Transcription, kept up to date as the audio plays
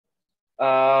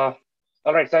Uh,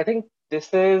 all right. So I think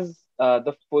this is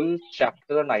the full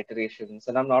chapter on iterations,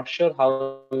 and I'm not sure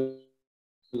how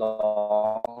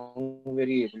long we're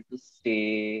able to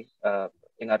stay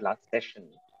in our last session.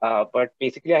 But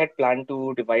basically, I had planned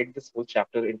to divide this whole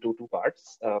chapter into two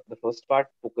parts. The first part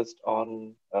focused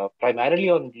on primarily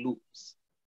on loops.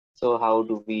 So how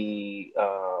do we,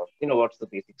 what's the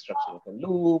basic structure of a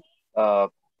loop? Uh,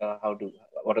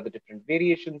 what are the different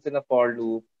variations in a for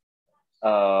loop?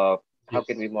 uh, how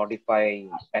can Yes. we modify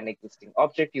an existing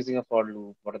object using a for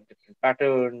loop? What are the different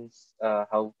patterns?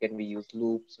 How can we use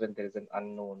loops when there is an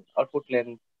unknown output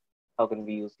length? How can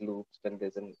we use loops when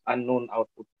there's an unknown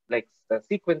output, like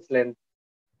sequence length?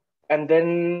 And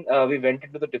then we went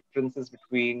into the differences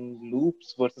between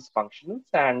loops versus functionals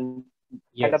and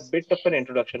had a Yes. bit of an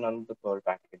introduction on the Perl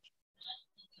package.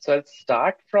 So I'll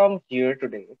start from here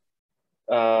today.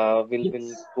 We'll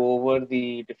Yes. go over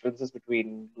the differences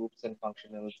between loops and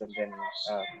functionals, and then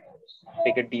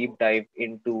take a deep dive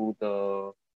into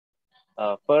the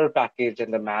per package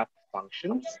and the map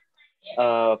functions.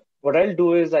 What I'll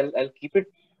do is I'll keep it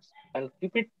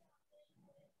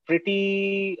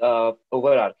pretty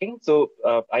overarching. So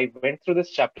I went through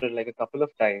this chapter like a couple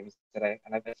of times, and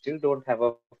I still don't have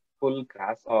a full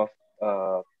grasp of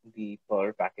the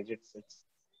per package.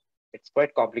 It's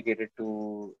quite complicated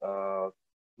to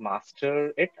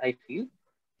master it, I feel.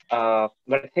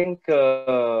 But I think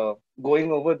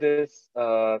going over this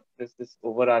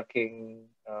overarching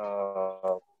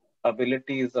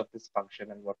abilities of this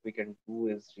function and what we can do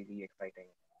is really exciting.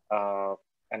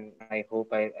 And I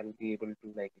hope I'll be able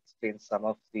to like explain some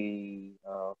of the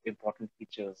important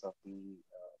features of the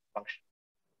function.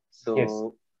 Yes.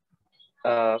 So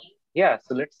yeah,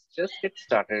 so let's just get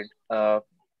started.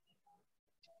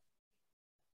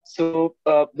 So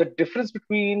the difference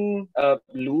between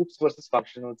loops versus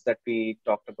functionals that we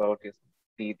talked about is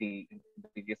the in the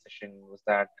previous session was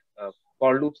that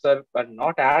for loops are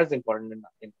not as important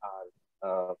in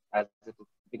R as it is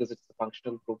because it's a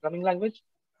functional programming language.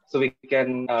 So we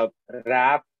can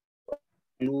wrap a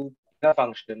loop in a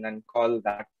function and call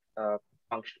that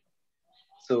function.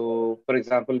 So, for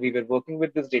example, we were working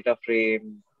with this data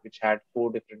frame which had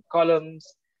four different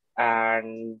columns,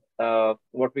 and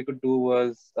what we could do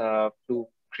was to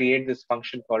create this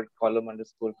function called column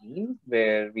underscore mean,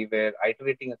 where we were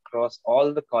iterating across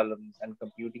all the columns and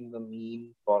computing the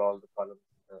mean for all the columns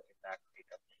in that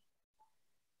data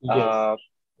frame. Yes.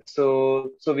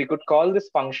 So we could call this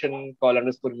function call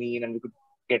underscore mean, and we could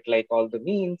get like all the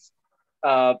means.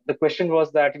 The question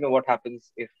was that what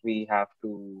happens if we have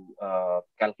to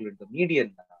calculate the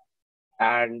median now?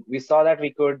 And we saw that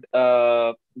we could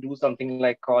do something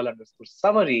like call underscore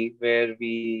summary, where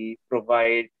we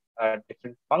provide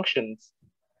different functions,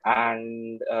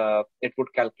 and it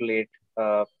would calculate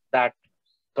that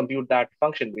compute that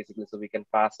function basically. So we can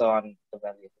pass on the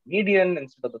value of the median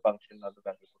instead of the function, or the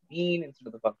value of the mean instead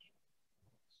of the function.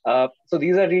 So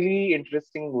these are really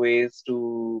interesting ways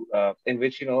to in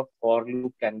which for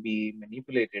loop can be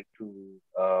manipulated to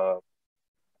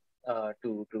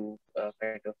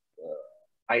kind of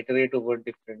iterate over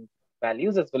different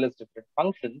values as well as different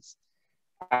functions.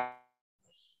 And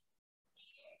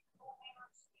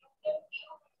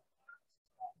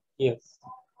Yes.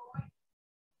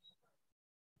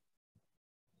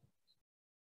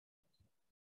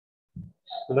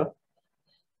 Hello.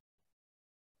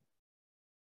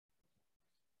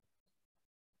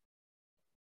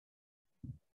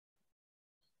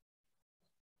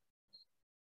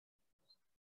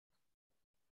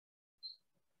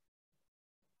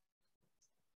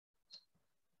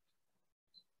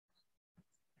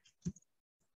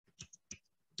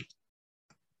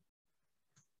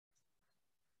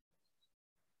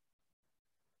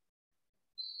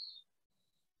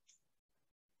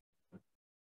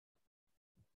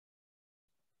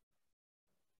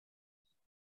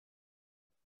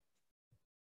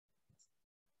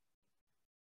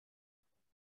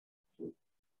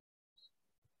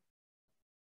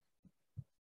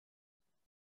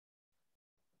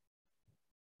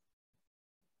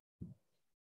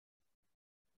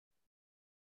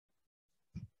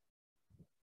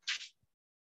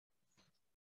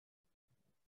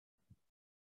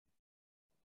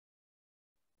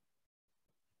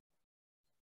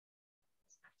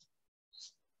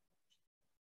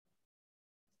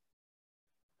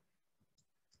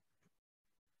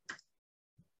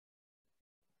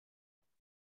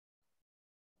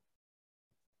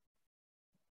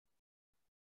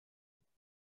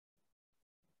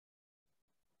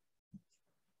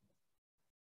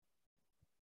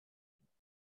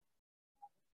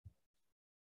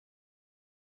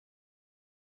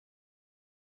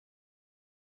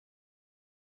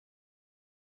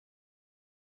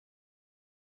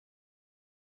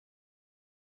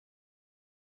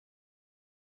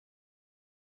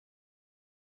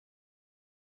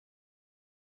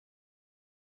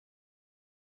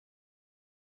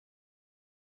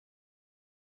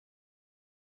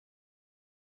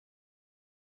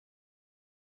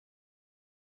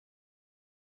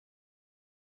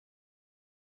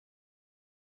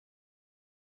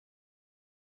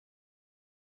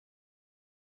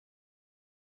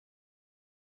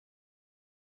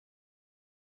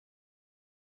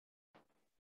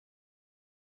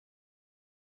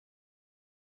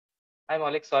 I'm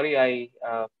Alex. Sorry, I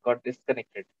got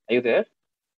disconnected. Are you there?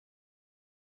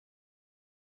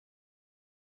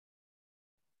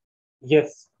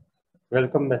 Yes,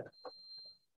 welcome back.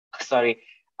 Sorry,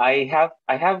 I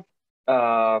have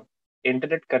uh,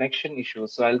 internet connection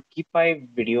issues, so I'll keep my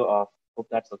video off. Hope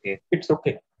that's okay. It's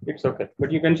okay. It's okay.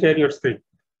 But you can share your screen.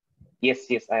 Yes,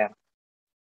 yes, I am.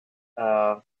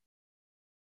 Uh,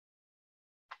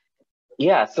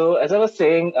 yeah. So as I was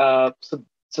saying,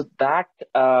 so that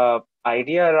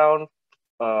idea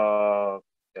uh,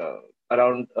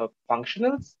 around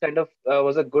functionals kind of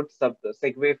was a good sub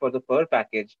segue for the per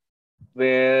package,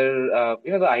 where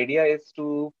the idea is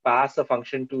to pass a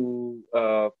function to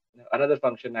another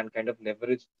function and kind of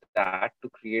leverage that to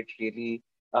create really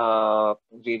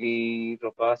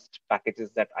robust packages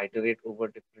that iterate over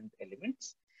different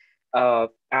elements.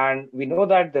 And we know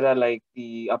that there are like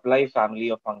the apply family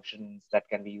of functions that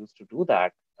can be used to do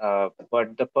that.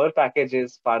 But the per package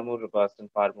is far more robust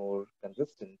and far more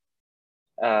consistent.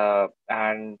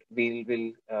 And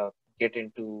we'll get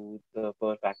into the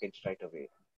per package right away.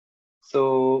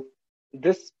 So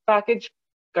this package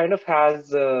kind of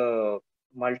has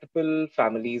multiple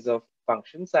families of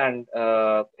functions, and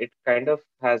it kind of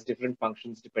has different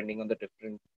functions depending on the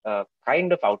different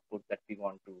kind of output that we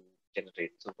want to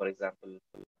generate. So for example,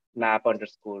 map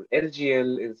underscore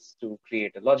LGL is to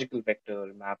create a logical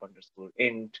vector, map underscore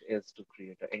int is to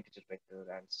create an integer vector,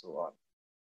 and so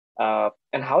on.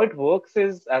 And how it works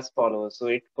is as follows. So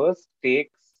it first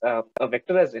takes a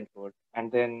vector as input and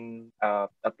then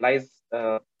applies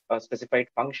a specified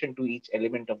function to each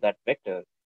element of that vector,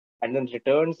 and then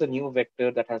returns a new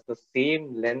vector that has the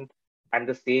same length and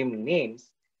the same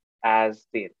names as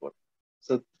the input.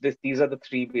 So these are the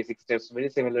three basic steps, very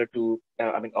similar to,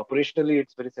 operationally,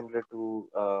 it's very similar to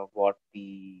what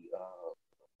the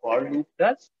for loop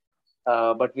does.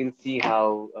 But we'll see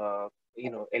how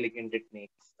elegant it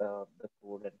makes the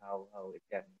code and how it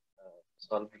can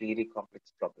solve really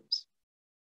complex problems.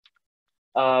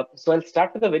 So I'll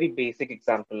start with a very basic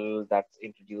example that's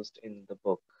introduced in the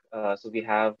book. So we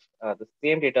have the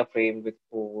same data frame with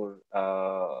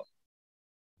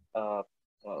uh,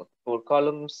 four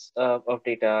columns of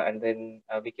data, and then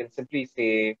we can simply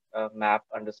say map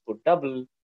underscore double,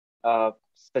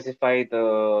 specify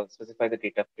the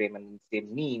data frame and say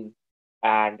mean,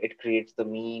 and it creates the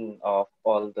mean of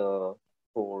all the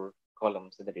four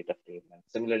columns in the data frame. And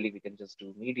similarly, we can just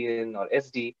do median or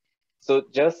SD. So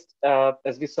just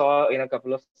as we saw in a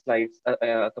couple of slides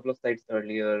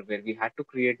earlier, where we had to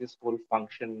create this whole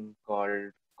function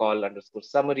called call underscore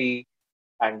summary,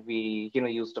 and we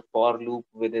used a for loop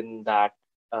uh, within that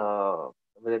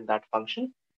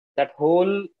function. That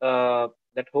whole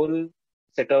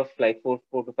set of like four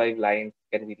to five lines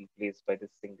can be replaced by this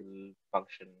single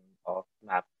function of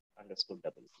map underscore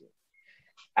double here.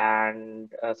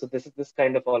 And so this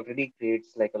kind of already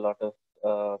creates like a lot of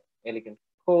elegant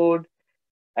code,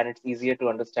 and it's easier to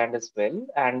understand as well.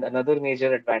 And another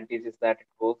major advantage is that it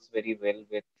works very well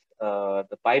with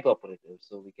the pipe operator.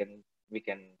 So we can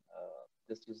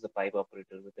just use the pipe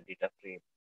operator with the data frame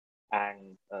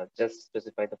and just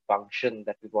specify the function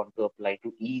that we want to apply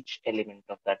to each element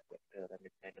of that vector, and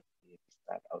it kind of creates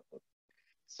that output.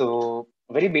 So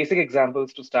very basic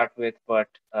examples to start with, but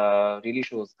really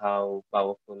shows how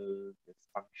powerful this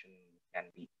function can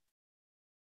be.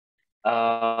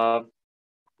 Uh,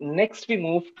 Next, we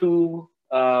move to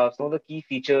some of the key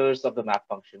features of the map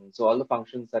function. So all the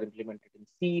functions are implemented in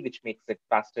C, which makes it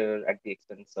faster at the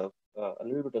expense of a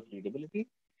little bit of readability.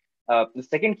 The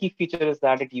second key feature is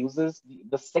that it uses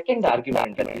the second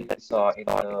argument that we saw in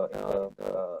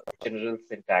the general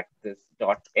syntax, this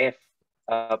 .f,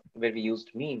 where we used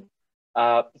mean.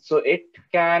 So it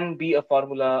can be a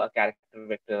formula, a character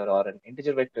vector, or an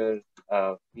integer vector.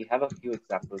 We have a few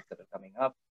examples that are coming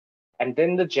up. And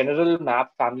then the general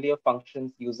map family of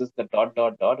functions uses the dot,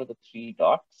 dot, dot, or the three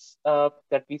dots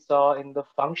that we saw in the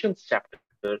functions chapter.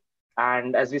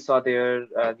 And as we saw there,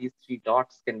 these three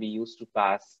dots can be used to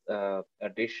pass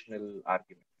additional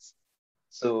arguments.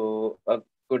 So a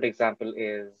good example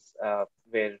is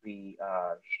where we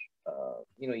are,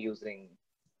 using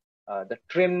the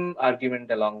trim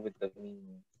argument along with the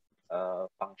mean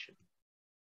function.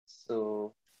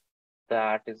 So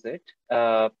that is it.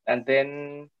 And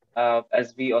then,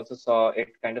 as we also saw, it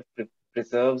kind of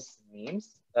preserves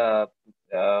memes.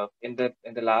 In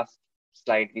the last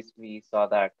slide, we saw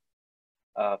that.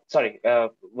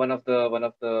 One of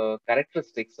the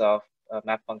characteristics of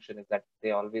map function is that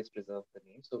they always preserve the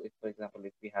name. So, if, for example,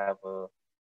 if we have a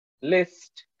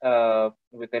list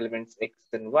with elements x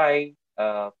and y,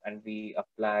 and we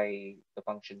apply the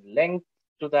function length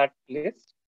to that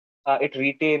list, it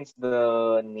retains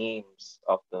the names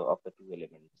of the two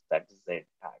elements that Z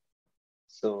had.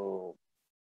 So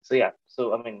yeah.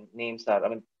 So I mean, names are. I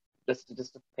mean, just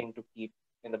a thing to keep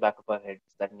in the back of our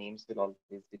heads that names will always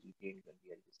be retained when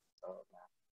we are using a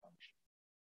math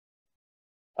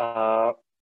function.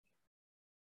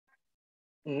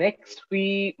 Next,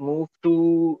 we move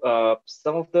to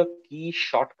some of the key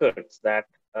shortcuts that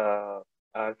are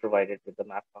provided with the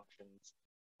map functions.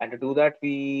 And to do that,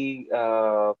 we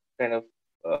kind of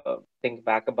think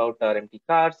back about our empty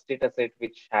cars dataset,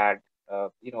 which had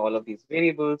all of these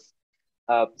variables.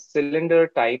 Cylinder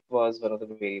type was one of the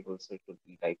variables, so it could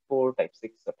be type 4, type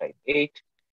 6, or type 8.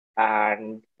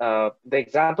 And the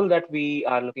example that we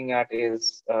are looking at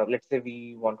is, let's say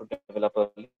we want to develop a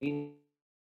linear